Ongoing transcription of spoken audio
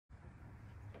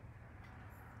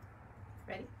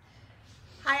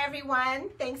Hi everyone,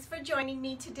 thanks for joining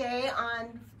me today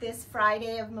on this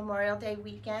Friday of Memorial Day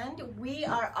weekend. We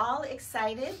are all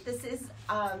excited. This is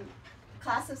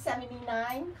class of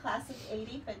 79, class of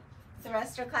 80, but the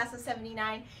rest are class of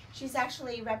 79. She's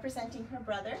actually representing her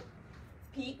brother,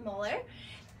 Pete Muller.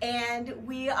 And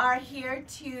we are here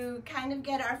to kind of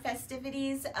get our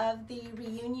festivities of the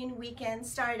reunion weekend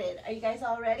started. Are you guys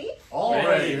all ready? All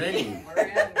ready. We're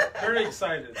in. Very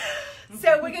excited.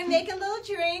 So we're going to make a little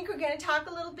drink. We're going to talk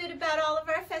a little bit about all of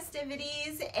our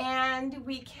festivities, and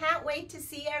we can't wait to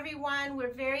see everyone.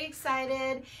 We're very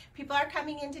excited. People are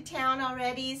coming into town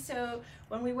already. So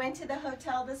when we went to the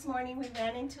hotel this morning, we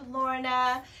ran into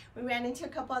Lorna. We ran into a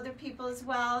couple other people as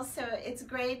well. So it's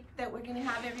great that we're going to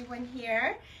have everyone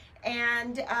here.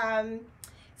 And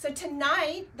so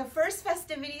tonight, the first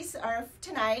festivities are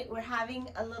tonight. We're having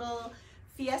a little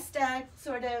fiesta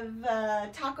sort of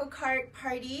taco cart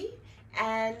party.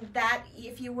 And that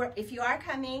if you are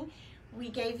coming, we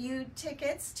gave you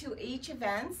tickets to each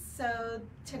event. So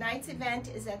tonight's event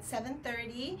is at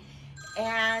 7:30,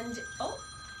 and oh,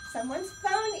 someone's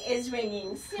phone is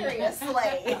ringing.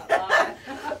 Seriously,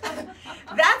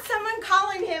 that's someone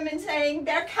calling him and saying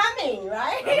they're coming,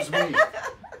 right? That was me.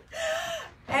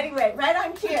 Anyway, right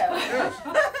on cue.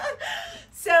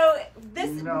 So this.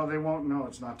 No, they won't know.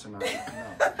 It's not tonight.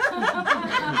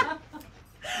 No.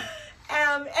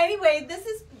 Anyway, this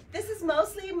is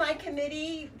mostly my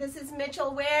committee. This is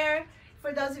Mitchell Ware.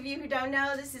 For those of you who don't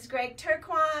know, this is Greg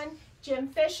Turquan, Jim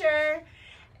Fisher,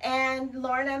 and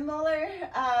Lorna Muller.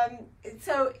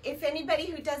 So if anybody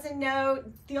who doesn't know,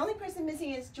 the only person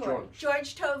missing is George.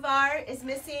 George Tovar is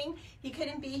missing. He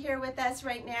couldn't be here with us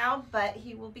right now, but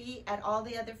he will be at all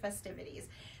the other festivities.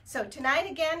 So tonight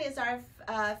again is our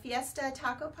Fiesta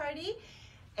Taco Party.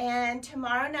 And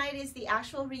tomorrow night is the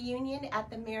actual reunion at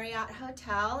the Marriott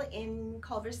Hotel in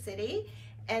Culver City.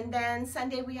 And then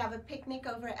Sunday we have a picnic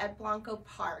over at Blanco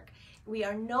Park. We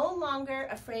are no longer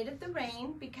afraid of the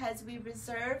rain because we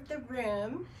reserved the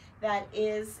room that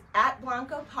is at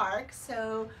Blanco Park.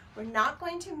 So we're not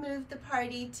going to move the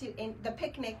party to the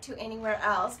picnic to anywhere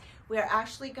else. We are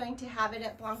actually going to have it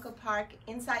at Blanco Park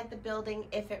inside the building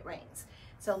if it rains.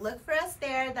 So look for us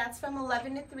there. That's from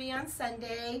 11 to 3 on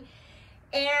Sunday.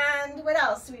 And what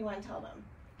else do we want to tell them?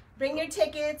 Bring your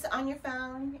tickets on your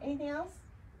phone. Anything else?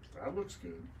 That looks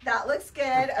good. That looks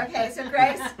good. Okay, so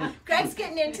Greg's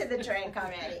getting into the drink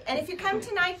already. And if you come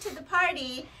tonight to the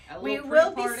party, we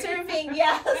will be serving,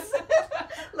 yes,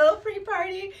 little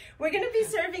pre-party. We're going to be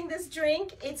serving this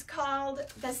drink. It's called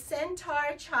the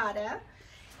Centaur Chata.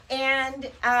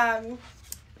 And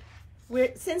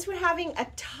since we're having a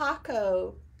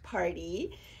taco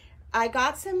party, I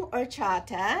got some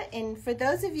horchata, and for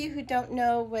those of you who don't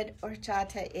know what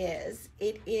horchata is,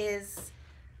 it is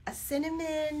a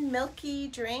cinnamon milky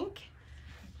drink,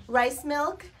 rice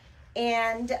milk,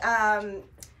 and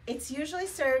it's usually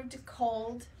served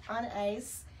cold on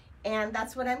ice, and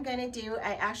that's what I'm going to do.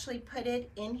 I actually put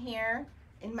it in here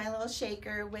in my little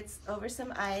shaker over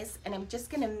some ice, and I'm just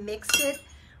going to mix it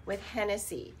with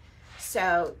Hennessy.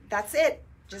 So that's it.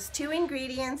 Just 2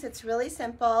 ingredients. It's really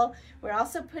simple. We're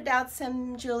also put out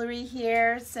some jewelry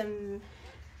here.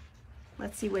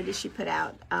 Let's see, what did she put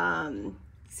out?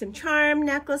 Some charm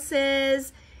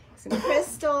necklaces, some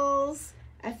crystals,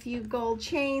 a few gold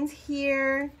chains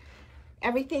here.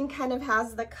 Everything kind of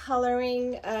has the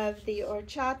coloring of the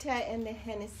horchata and the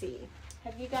Hennessy.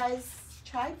 Have you guys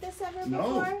tried this ever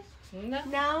before?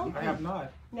 No? I have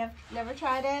not. Never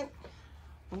tried it?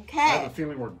 Okay. I have a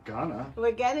feeling we're gonna.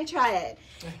 We're gonna try it.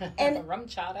 And rum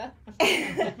chata.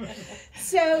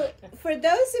 So for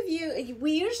those of you,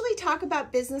 we usually talk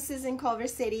about businesses in Culver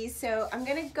City, so I'm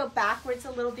gonna go backwards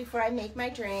a little before I make my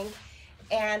drink.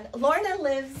 And Lorna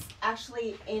lives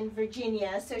actually in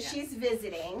Virginia, so she's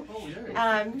visiting. Oh,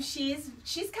 yay.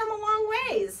 She's come a long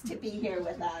ways to be here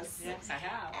with us. Yes, I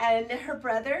have. And her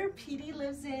brother Petey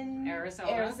lives in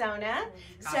Arizona.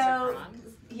 So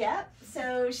yeah,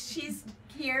 so she's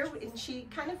here, and she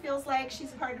kind of feels like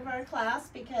she's part of our class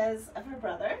because of her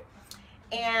brother.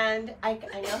 And I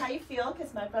know how you feel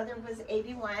because my brother was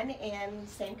 81 and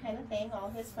same kind of thing. All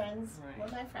his friends were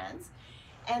my friends.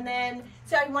 And then,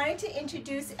 so I wanted to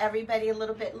introduce everybody a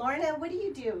little bit. Lorna, what do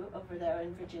you do over there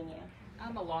in Virginia?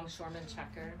 I'm a longshoreman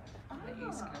checker on the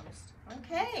East Coast.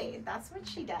 Okay, that's what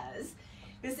she does.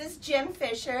 This is Jim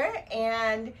Fisher,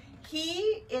 and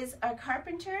he is a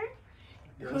carpenter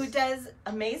who does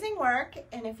amazing work.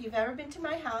 And if you've ever been to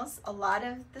my house, a lot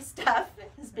of the stuff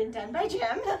has been done by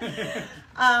Jim.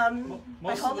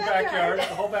 Most of the backyard,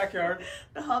 the whole backyard.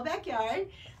 The whole backyard.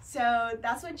 So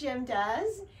that's what Jim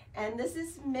does. And this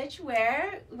is Mitch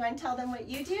Ware. You want to tell them what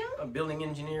you do? A building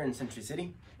engineer in Century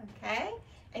City. Okay.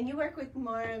 And you work with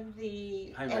more of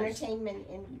the High-rise. entertainment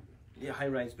in. Yeah,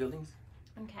 high-rise buildings.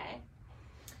 Okay.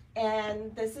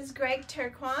 And this is Greg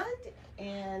Turquand.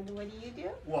 And what do you do?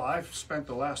 Well, I've spent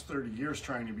the last 30 years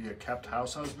trying to be a kept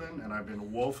house husband, and I've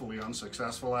been woefully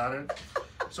unsuccessful at it.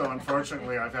 So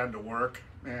unfortunately, I've had to work.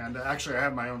 And actually, I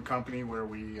have my own company where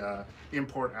we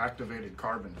import activated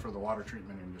carbon for the water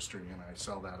treatment industry, and I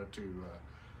sell that to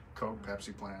Coke,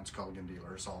 Pepsi plants, Culligan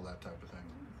dealers, all that type of thing.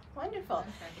 Wonderful.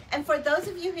 And for those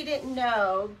of you who didn't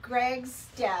know, Greg's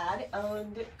dad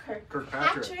owned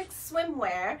Kirkpatrick's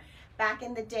Swimwear back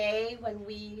in the day when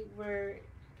we were...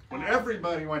 When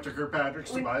everybody went to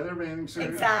Kirkpatrick's to buy their bathing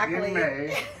suit Exactly. in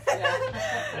May.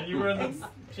 And you were in the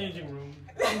changing room.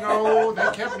 No,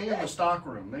 they kept me in the stock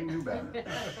room. They knew better.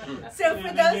 So They for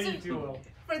knew those you of too well.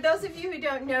 For those of you who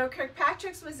don't know,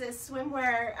 Kirkpatrick's was a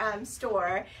swimwear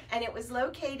store, and it was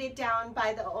located down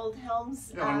by the old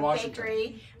Helms in Washington.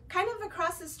 Bakery, kind of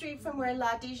across the street from where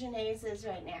La Dijonnaise is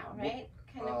right now, right?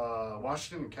 Kind of,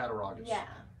 Washington and Cattaraugus. yeah,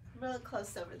 really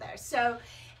close over there. So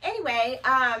anyway,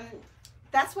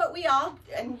 that's what we all,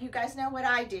 and you guys know what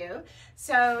I do.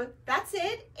 So that's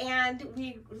it, and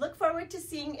we look forward to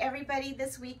seeing everybody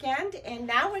this weekend. And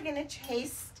now we're gonna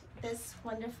taste this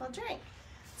wonderful drink.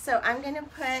 So I'm gonna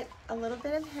put a little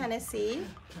bit of Hennessy.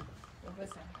 What was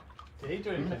that? Day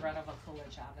drinking. The front of a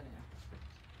Coolidge Avenue.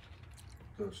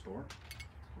 The store?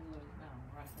 No,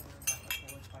 roughly about the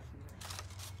Coolidge by Feeder.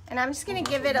 And I'm just gonna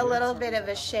give it a little bit of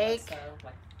a shake. So,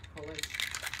 like Coolidge,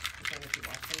 is that if you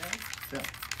walk there? Yeah.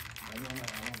 I don't know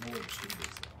where the street is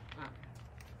though.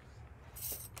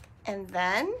 And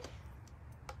then,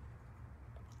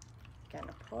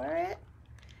 gonna pour it.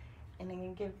 And I'm gonna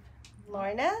give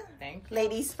Lorna, Thank you.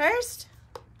 ladies first.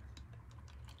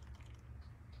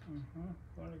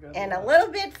 Mm-hmm. And a little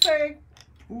bit for,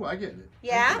 Ooh, I get it.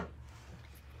 yeah.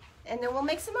 And then we'll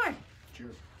make some more.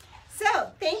 Cheers.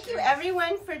 So, thank you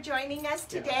everyone for joining us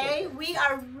today. We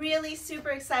are really super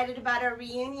excited about our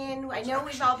reunion. I know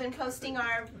we've all been posting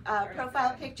our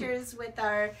profile pictures with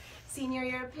our senior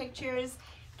year pictures.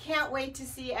 Can't wait to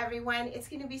see everyone. It's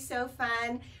going to be so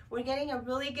fun. We're getting a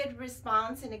really good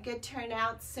response and a good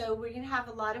turnout, so we're going to have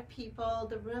a lot of people.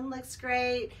 The room looks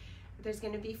great. There's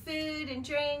going to be food and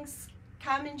drinks.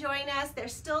 Come and join us.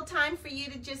 There's still time for you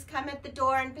to just come at the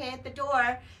door and pay at the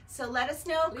door. So let us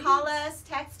know, call us,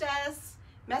 text us,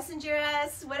 messenger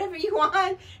us, whatever you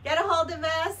want. Get a hold of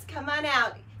us. Come on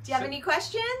out. Do you have any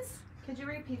questions? Could you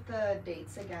repeat the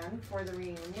dates again for the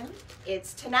reunion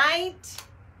It's tonight,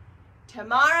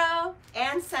 tomorrow,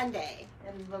 and Sunday.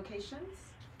 and locations?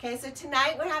 Okay, so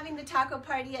tonight we're having the taco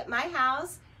party at my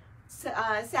house.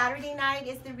 Saturday night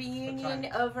is the reunion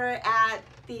over at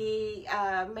the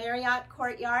Marriott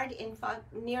Courtyard in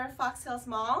near Fox Hills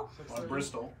Mall On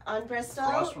Bristol. on Bristol.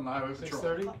 Across from the Highway Patrol.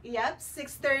 6:30. Yep,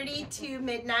 6:30 to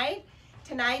midnight.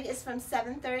 Tonight is from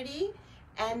 7:30.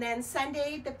 And then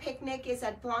Sunday, the picnic is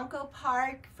at Blanco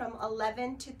Park from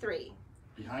 11 to 3.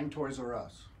 Behind Toys R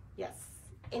Us. Yes.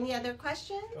 Any other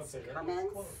questions, Don't say that.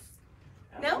 comments? Close.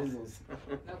 No? Business.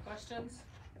 No questions?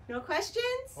 No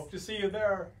questions? Hope to see you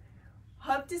there.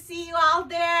 Hope to see you all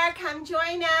there. Come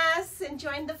join us and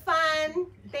join the fun.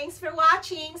 Thanks for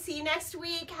watching. See you next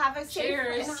week. Have a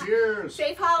Cheers. safe, Cheers.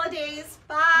 safe holidays.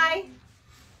 Bye.